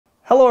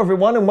Hello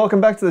everyone and welcome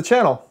back to the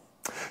channel.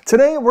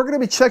 Today we're going to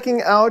be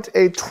checking out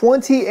a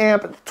 20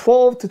 amp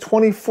 12 to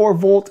 24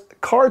 volt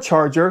car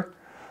charger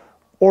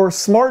or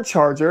smart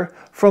charger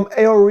from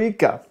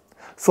Aorika.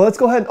 So let's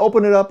go ahead and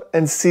open it up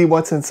and see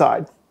what's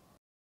inside.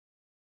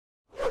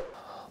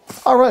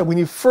 Alright, when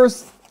you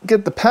first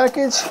get the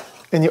package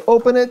and you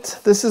open it,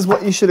 this is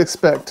what you should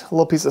expect. A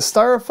little piece of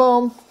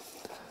styrofoam,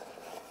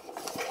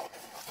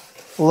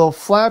 a little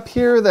flap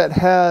here that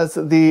has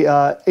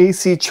the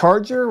AC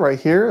charger right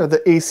here, or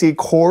the AC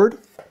cord,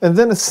 and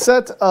then a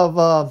set of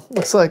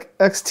looks like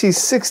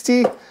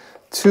XT60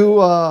 two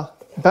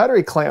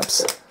battery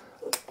clamps,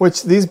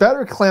 which these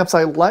battery clamps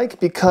I like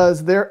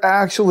because they're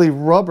actually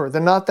rubber.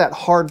 They're not that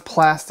hard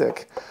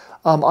plastic.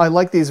 I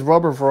like these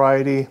rubber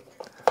variety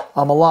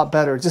a lot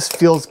better. It just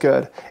feels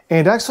good.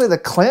 And actually the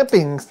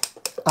clamping,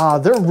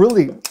 they're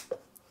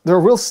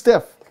real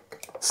stiff.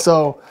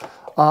 So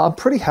I'm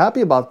pretty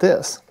happy about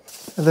this.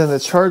 And then the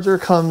charger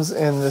comes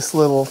in this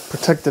little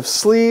protective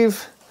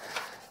sleeve.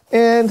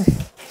 And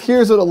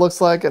here's what it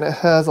looks like, and it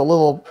has a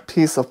little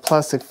piece of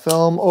plastic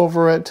film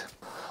over it.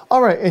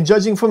 All right, and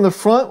judging from the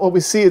front, what we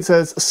see, it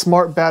says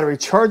smart battery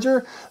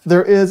charger.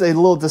 There is a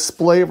little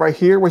display right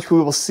here, which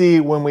we will see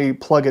when we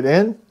plug it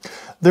in.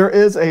 There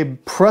is a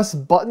press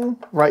button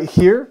right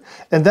here,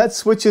 and that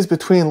switches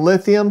between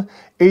lithium,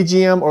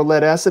 AGM or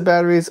lead acid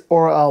batteries,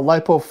 or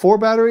Lifepo4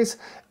 batteries,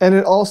 and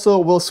it also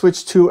will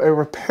switch to a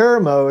repair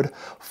mode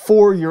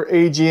for your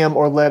AGM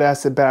or lead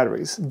acid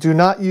batteries. Do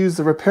not use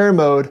the repair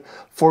mode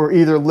for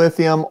either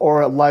lithium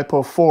or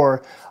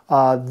Lifepo4.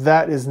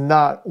 That is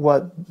not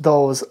what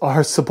those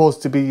are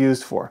supposed to be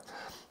used for.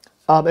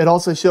 It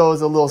also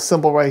shows a little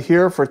symbol right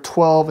here for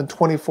 12 and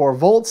 24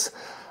 volts.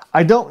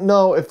 I don't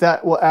know if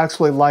that will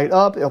actually light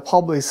up. It'll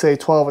probably say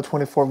 12 or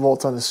 24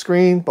 volts on the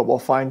screen, but we'll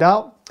find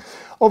out.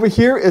 Over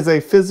here is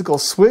a physical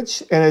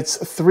switch, and it's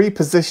a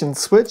 3-position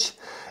switch.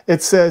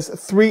 It says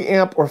 3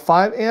 amp or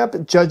 5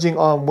 amp, judging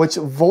on which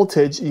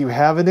voltage you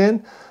have it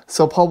in.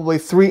 So probably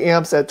 3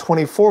 amps at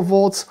 24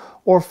 volts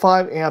or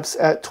 5 amps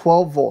at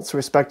 12 volts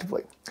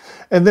respectively.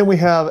 And then we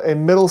have a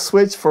middle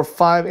switch for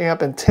 5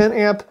 amp and 10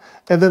 amp,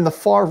 and then the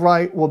far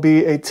right will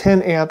be a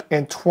 10 amp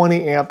and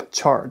 20 amp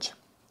charge.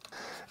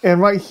 And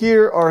right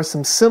here are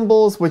some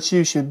symbols which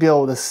you should be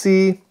able to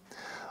see.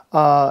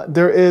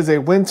 There is a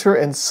winter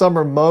and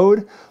summer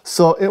mode,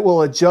 so it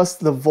will adjust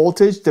the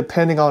voltage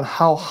depending on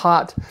how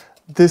hot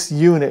this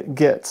unit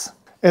gets.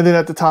 And then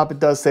at the top it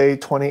does say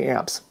 20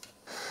 amps.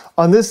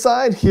 On this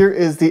side here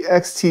is the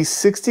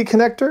XT60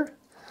 connector,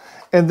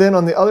 and then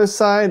on the other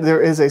side there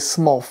is a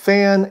small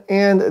fan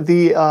and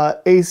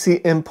the AC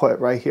input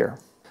right here.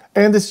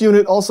 And this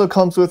unit also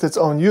comes with its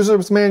own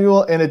user's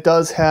manual, and it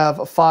does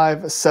have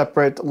 5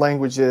 separate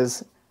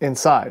languages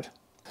inside.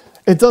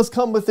 It does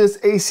come with this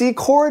AC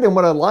cord, and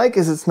what I like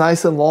is it's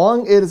nice and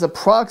long. It is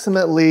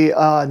approximately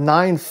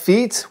 9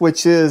 feet,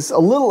 which is a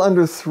little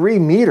under 3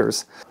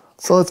 meters.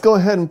 So let's go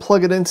ahead and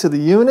plug it into the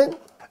unit,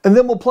 and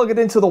then we'll plug it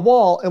into the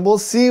wall, and we'll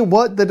see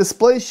what the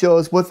display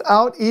shows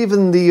without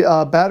even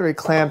the battery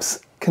clamps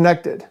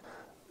connected.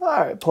 All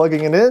right,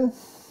 plugging it in.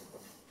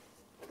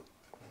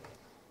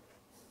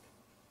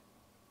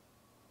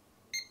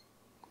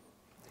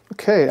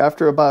 Okay,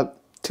 after about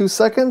 2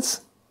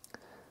 seconds,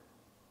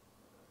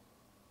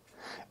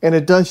 and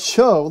it does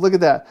show, look at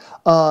that,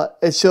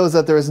 it shows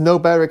that there is no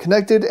battery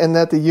connected and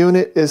that the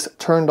unit is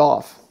turned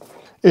off.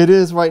 It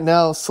is right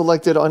now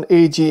selected on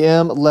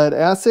AGM lead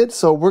acid,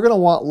 so we're going to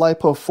want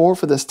Lifepo4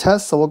 for this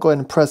test, so we'll go ahead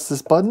and press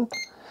this button,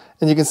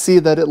 and you can see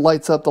that it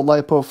lights up the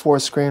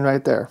Lifepo4 screen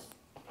right there.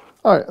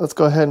 Alright, let's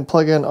go ahead and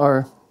plug in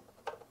our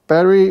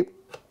battery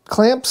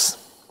clamps.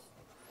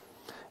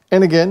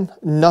 And again,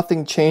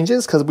 nothing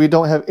changes because we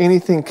don't have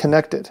anything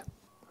connected.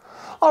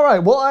 All right,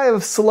 well, I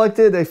have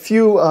selected a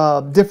few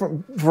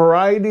different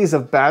varieties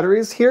of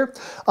batteries here.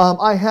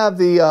 I have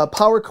the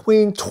Power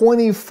Queen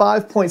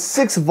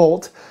 25.6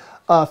 volt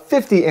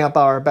 50 amp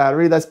hour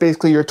battery. That's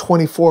basically your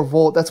 24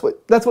 volt. That's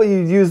what you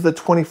use the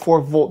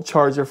 24 volt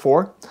charger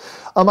for.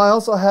 I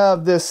also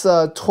have this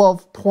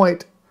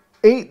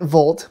 12.8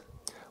 volt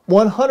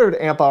 100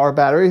 amp hour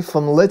battery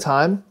from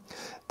Litime.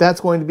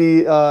 That's going to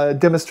be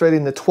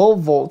demonstrating the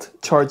 12 volt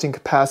charging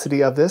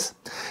capacity of this.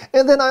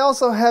 And then I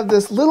also have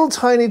this little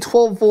tiny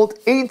 12 volt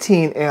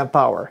 18 amp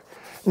hour.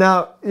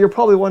 Now, you're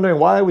probably wondering,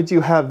 why would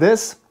you have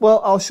this?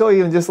 Well, I'll show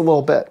you in just a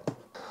little bit.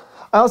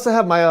 I also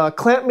have my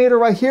clamp meter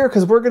right here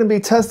because we're going to be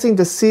testing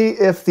to see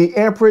if the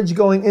amperage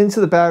going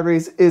into the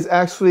batteries is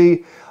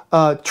actually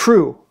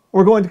true.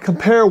 We're going to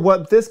compare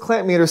what this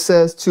clamp meter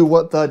says to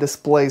what the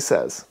display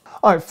says.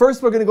 All right,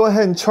 first we're going to go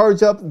ahead and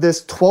charge up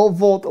this 12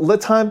 volt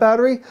Litime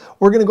battery.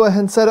 We're going to go ahead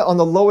and set it on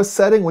the lowest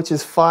setting, which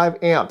is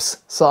 5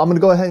 amps. So I'm going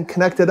to go ahead and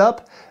connect it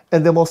up,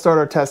 and then we'll start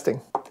our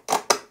testing.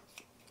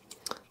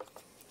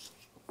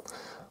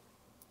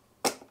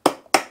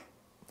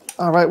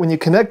 All right, when you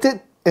connect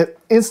it, it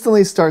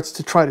instantly starts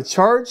to try to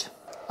charge.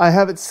 I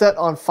have it set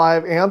on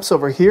 5 amps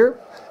over here.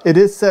 It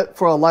is set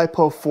for a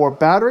Lifepo4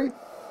 battery.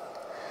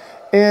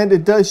 And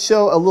it does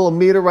show a little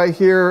meter right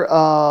here,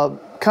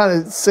 kind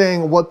of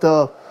saying what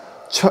the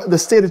the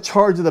state of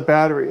charge of the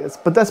battery is,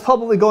 but that's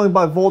probably going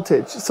by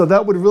voltage. So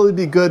that would really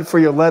be good for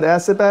your lead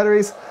acid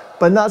batteries,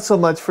 but not so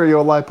much for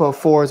your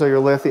Lipo4s or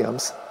your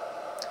lithiums.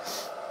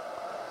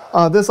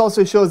 This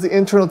also shows the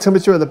internal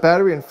temperature of the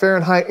battery in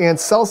Fahrenheit and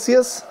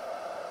Celsius.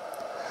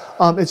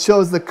 It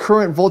shows the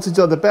current voltage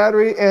of the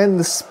battery and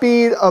the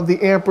speed of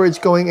the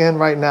amperage going in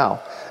right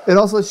now. It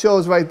also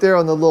shows right there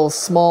on the little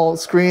small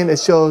screen, it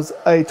shows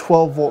a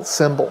 12 volt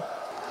symbol.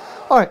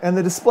 All right, and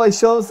the display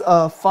shows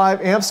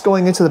 5 amps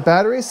going into the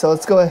battery, so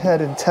let's go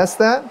ahead and test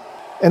that.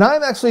 And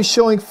I'm actually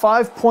showing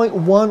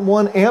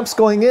 5.11 amps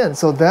going in,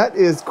 so that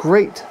is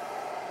great.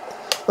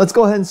 Let's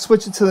go ahead and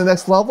switch it to the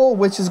next level,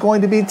 which is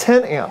going to be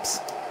 10 amps.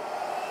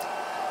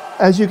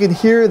 As you can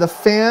hear, the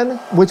fan,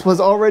 which was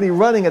already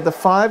running at the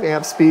 5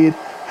 amp speed,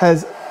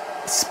 has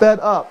sped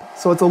up.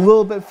 So it's a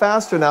little bit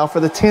faster now for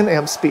the 10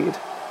 amp speed.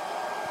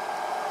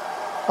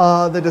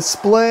 The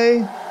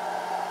display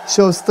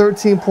shows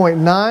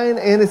 13.9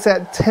 and it's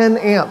at 10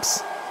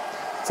 amps.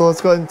 So let's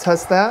go ahead and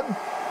test that.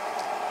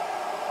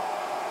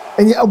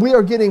 And yeah, we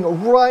are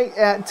getting right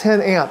at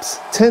 10 amps,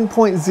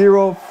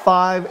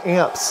 10.05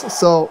 amps.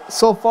 So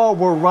far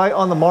we're right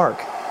on the mark.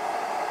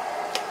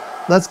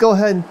 Let's go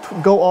ahead and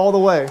go all the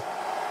way.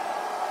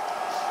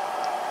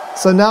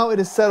 So now it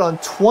is set on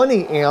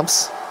 20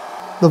 amps.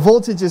 The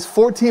voltage is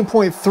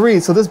 14.3,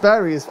 so this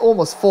battery is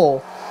almost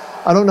full.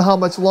 I don't know how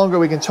much longer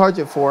we can charge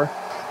it for.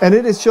 And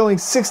it is showing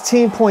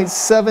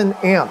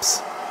 16.7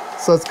 amps.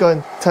 So let's go ahead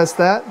and test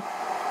that.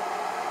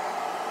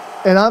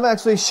 And I'm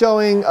actually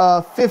showing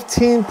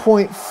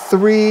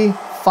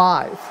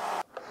 15.35.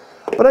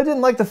 But I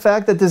didn't like the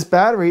fact that this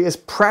battery is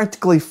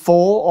practically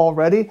full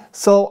already.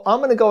 So I'm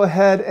gonna go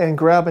ahead and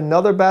grab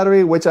another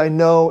battery, which I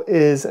know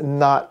is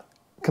not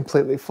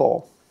completely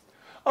full.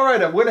 All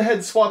right, I went ahead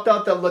and swapped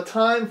out the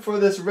Latime for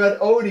this Red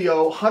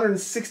Audio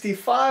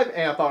 165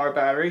 amp hour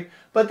battery,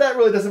 but that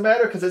really doesn't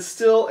matter because it's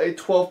still a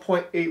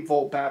 12.8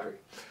 volt battery.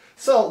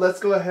 So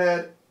let's go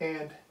ahead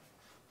and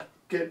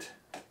get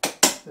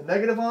the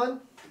negative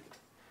on,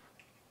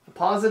 the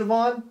positive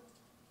on.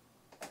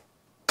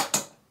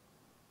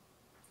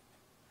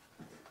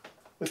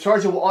 The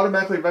charger will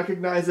automatically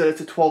recognize that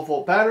it's a 12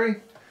 volt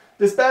battery.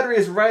 This battery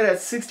is right at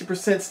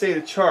 60% state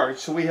of charge,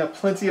 so we have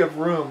plenty of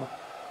room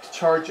to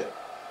charge it.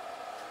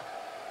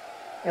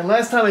 And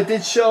last time it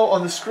did show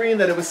on the screen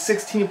that it was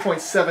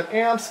 16.7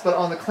 amps, but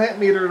on the clamp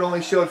meter it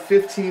only showed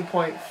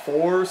 15.4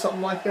 or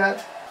something like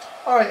that.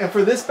 Alright, and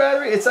for this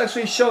battery it's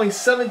actually showing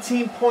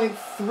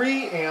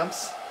 17.3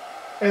 amps,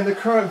 and the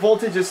current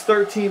voltage is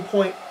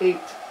 13.8.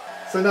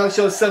 So now it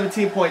shows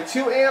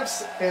 17.2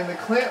 amps, and the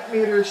clamp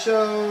meter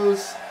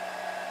shows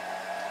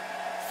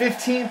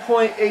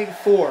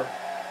 15.84.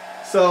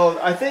 So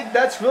I think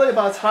that's really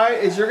about as high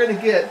as you're going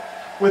to get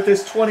with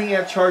this 20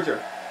 amp charger.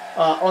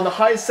 On the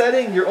high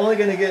setting, you're only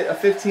going to get a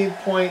 15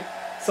 point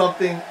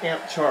something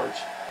amp charge.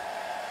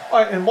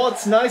 Alright, and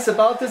what's nice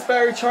about this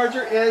battery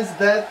charger is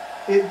that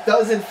it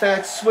does in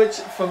fact switch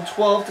from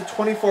 12 to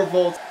 24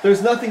 volts.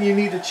 There's nothing you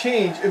need to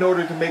change in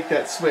order to make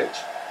that switch.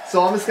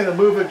 So I'm just going to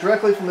move it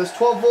directly from this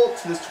 12 volt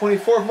to this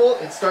 24 volt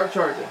and start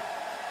charging.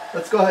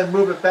 Let's go ahead and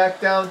move it back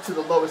down to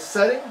the lowest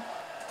setting.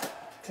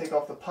 Take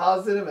off the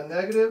positive and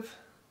negative.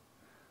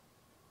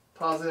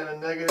 Positive and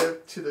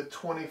negative to the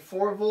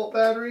 24 volt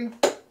battery.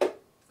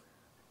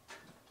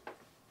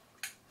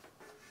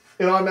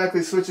 It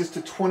automatically switches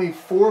to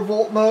 24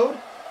 volt mode.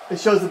 It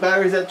shows the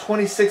battery's at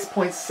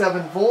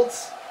 26.7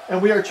 volts,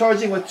 and we are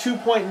charging with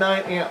 2.9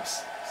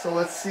 amps. So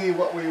let's see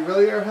what we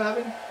really are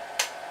having.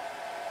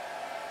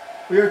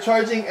 We are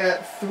charging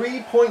at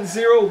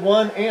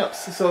 3.01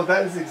 amps, so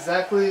that is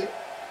exactly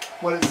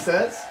what it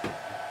says.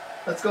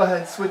 Let's go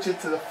ahead and switch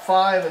it to the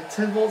 5 and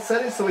 10 volt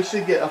setting, so we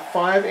should get a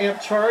 5 amp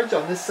charge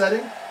on this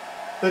setting.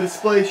 The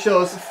display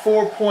shows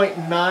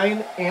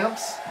 4.9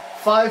 amps.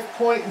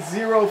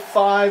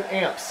 5.05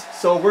 amps.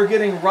 So we're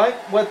getting right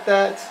what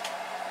that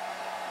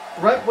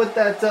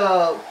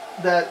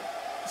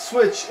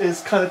switch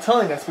is kind of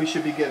telling us we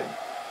should be getting.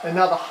 And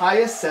now the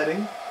highest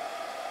setting,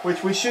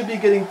 which we should be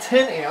getting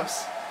 10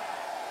 amps.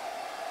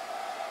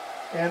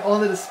 And on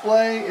the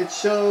display it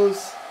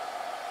shows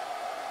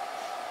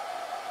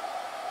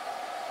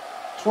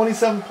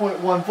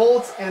 27.1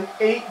 volts and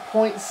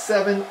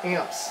 8.7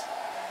 amps.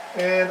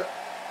 And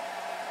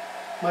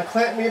my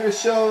clamp meter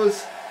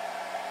shows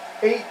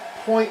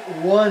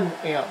 8.1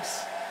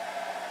 amps.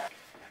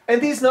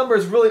 And these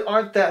numbers really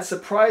aren't that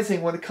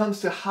surprising when it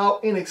comes to how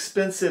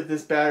inexpensive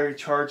this battery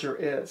charger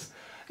is.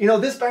 You know,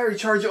 this battery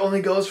charger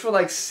only goes for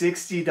like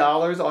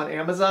 $60 on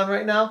Amazon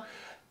right now.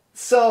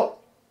 So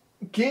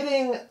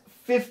getting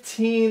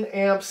 15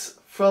 amps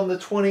from the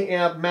 20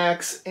 amp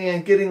max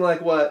and getting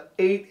like what,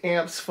 8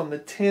 amps from the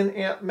 10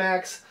 amp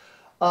max,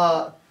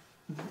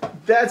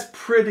 that's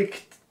pretty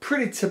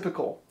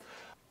typical.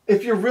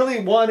 If you're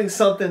really wanting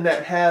something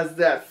that has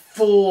that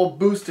full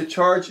boost to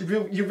charge,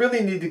 you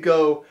really need to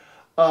go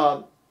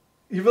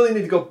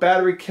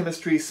battery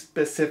chemistry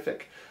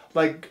specific.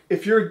 Like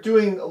if you're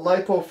doing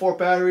Lipo4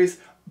 batteries,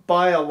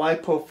 buy a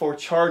Lipo4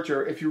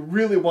 charger if you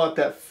really want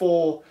that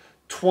full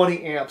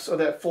 20 amps or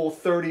that full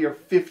 30 or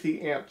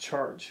 50 amp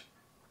charge.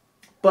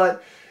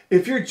 But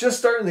if you're just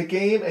starting the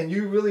game and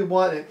you really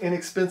want an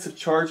inexpensive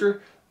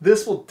charger,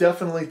 this will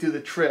definitely do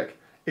the trick.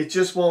 It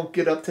just won't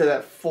get up to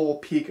that full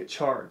peak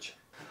charge.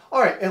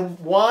 Alright, and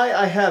why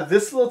I have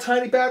this little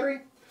tiny battery?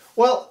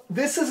 Well,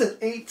 this is an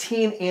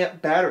 18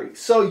 amp battery,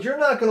 so you're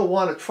not going to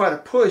want to try to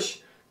push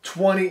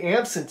 20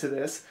 amps into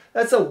this.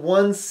 That's a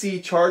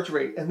 1C charge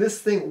rate, and this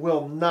thing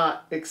will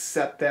not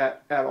accept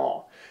that at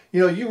all.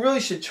 You know, you really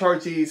should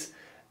charge these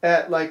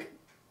at like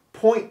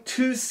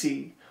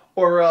 0.2C,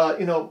 or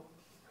you know,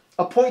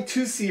 a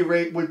 0.2C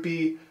rate would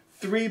be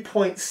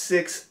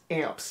 3.6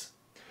 amps.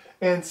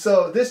 And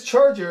so this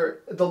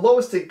charger, the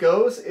lowest it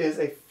goes is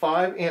a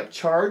 5 amp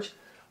charge,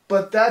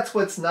 but that's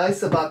what's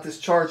nice about this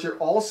charger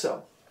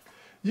also.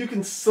 You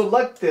can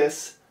select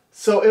this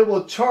so it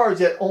will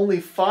charge at only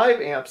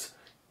 5 amps.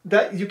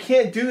 That you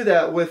can't do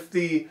that with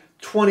the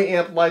 20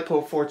 amp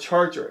Lifepo4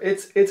 charger.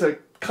 It's a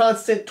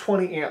constant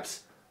 20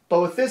 amps.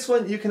 But with this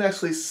one, you can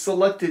actually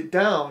select it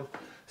down,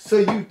 so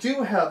you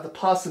do have the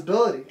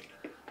possibility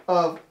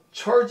of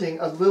charging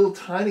a little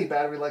tiny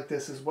battery like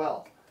this as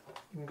well.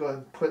 You can go ahead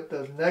and put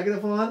the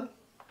negative on,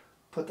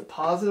 put the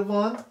positive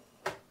on.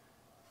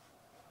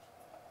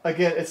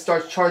 Again, it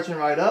starts charging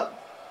right up.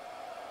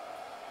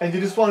 And you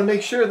just want to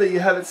make sure that you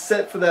have it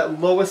set for that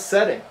lowest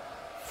setting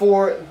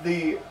for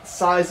the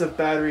size of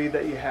battery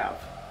that you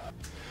have.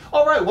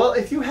 Alright, well,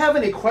 if you have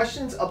any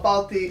questions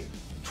about the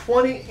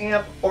 20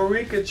 amp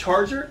Aorika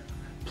charger,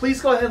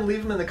 please go ahead and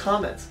leave them in the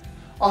comments.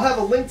 I'll have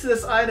a link to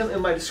this item in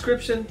my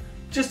description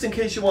just in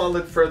case you want to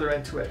look further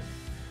into it.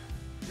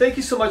 Thank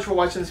you so much for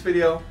watching this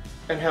video,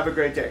 and have a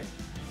great day.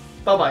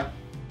 Bye-bye.